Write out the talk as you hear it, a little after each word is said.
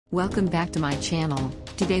Welcome back to my channel.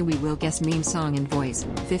 Today we will guess meme song and voice.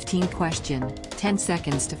 15 question, 10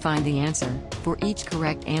 seconds to find the answer. For each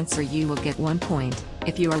correct answer you will get 1 point.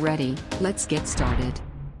 If you are ready, let's get started.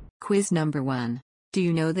 Quiz number 1. Do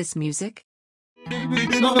you know this music?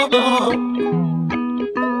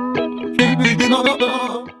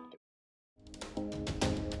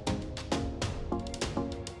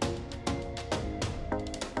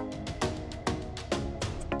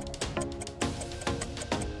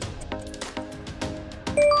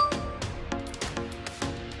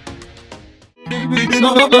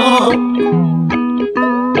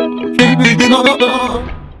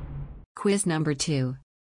 Quiz number 2.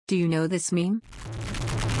 Do you know this meme?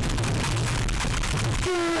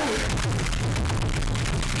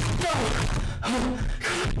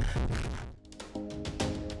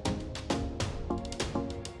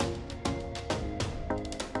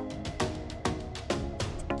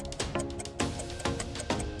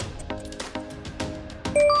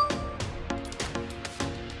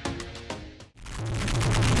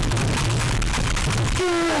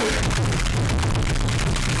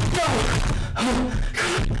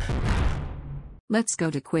 Let's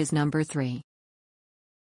go to quiz number 3.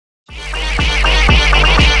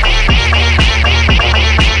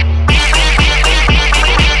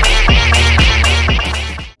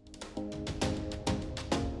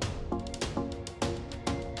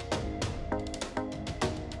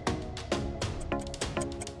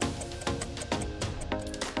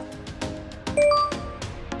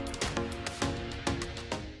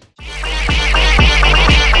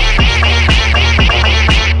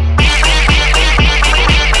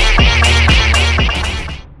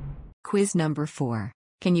 Quiz number 4.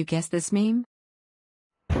 Can you guess this meme?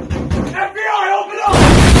 FBI, open up!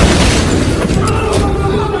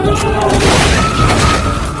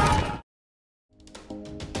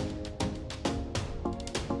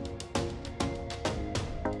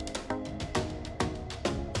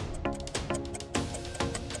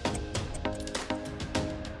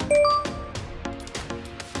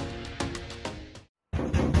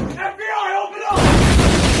 FBI, open up!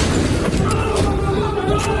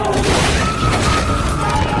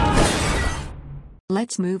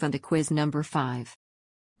 Let's move on to quiz number 5.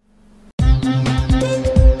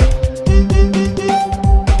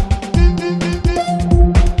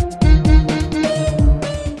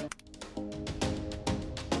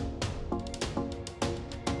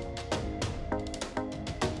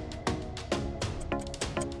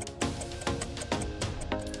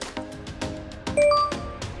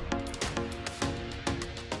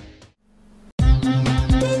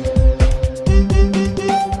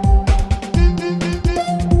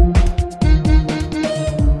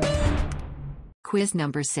 Quiz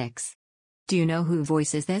number 6. Do you know who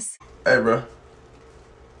voices this? Hey, bro.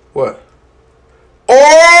 What?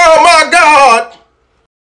 Oh my God!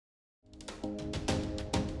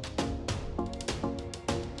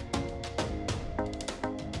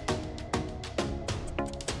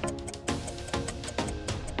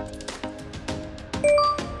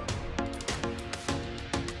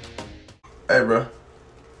 Hey, bro.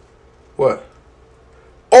 What?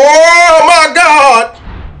 Oh my God!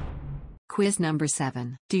 Quiz number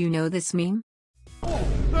 7. Do you know this meme? Hey,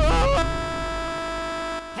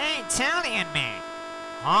 Italian man!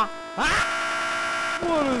 Huh?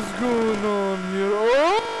 What is going on here?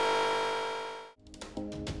 Oh!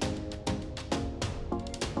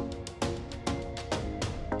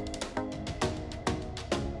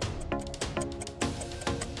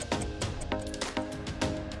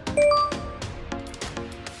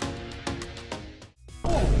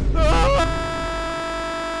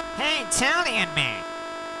 Hey, Italian man!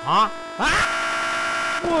 Huh?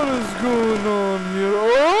 What is going on here?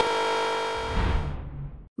 Oh!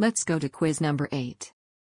 Let's go to quiz number 8.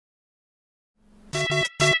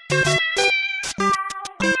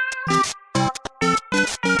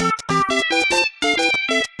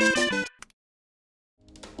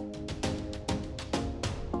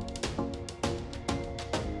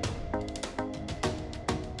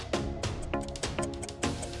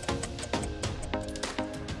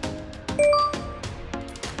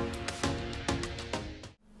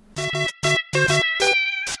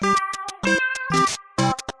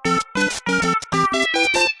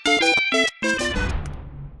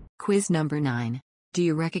 Quiz number 9. Do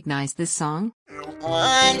you recognize this song?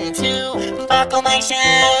 1, 2, buckle my shoe.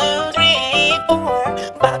 3,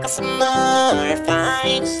 4, buckle some more.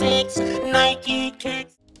 5, 6, Nike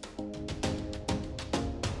kicks.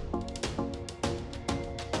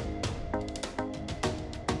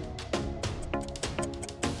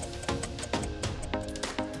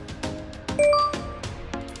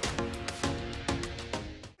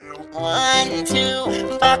 1,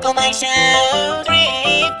 2, buckle my shoe.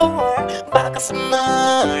 3, 4, buckle some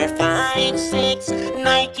more. 5, 6,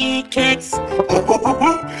 Nike kicks.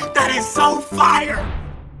 That is so fire!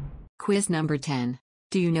 Quiz number 10.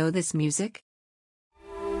 Do you know this music?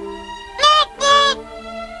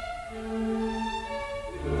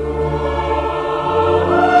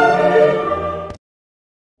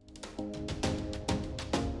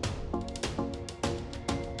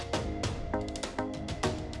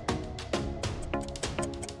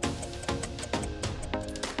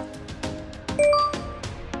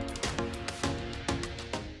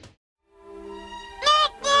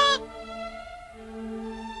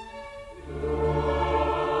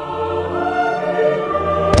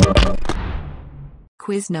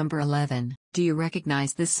 Quiz number 11. Do you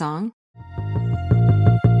recognize this song?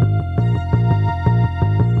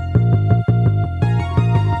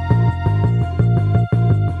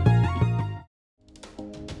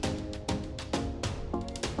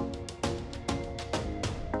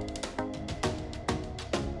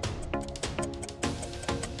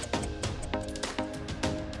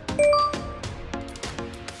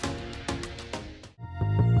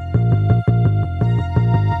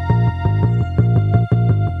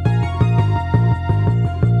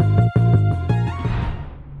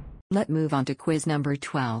 Let's move on to quiz number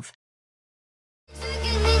 12.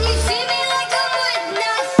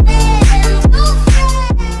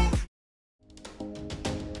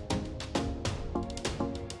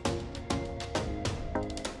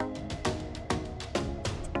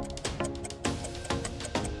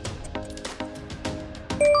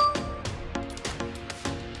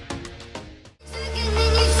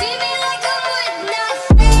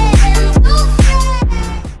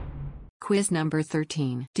 Quiz number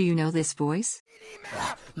 13. Do you know this voice?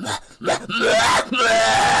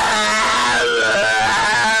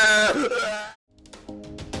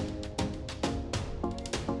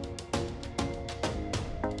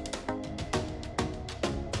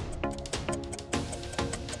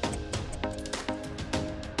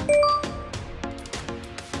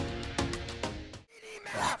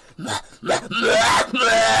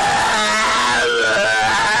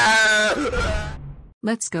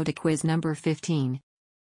 Let's go to quiz number 15.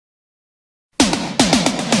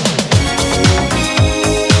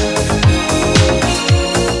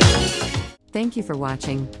 Thank you for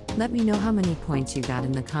watching. Let me know how many points you got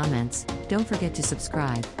in the comments. Don't forget to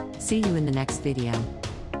subscribe. See you in the next video.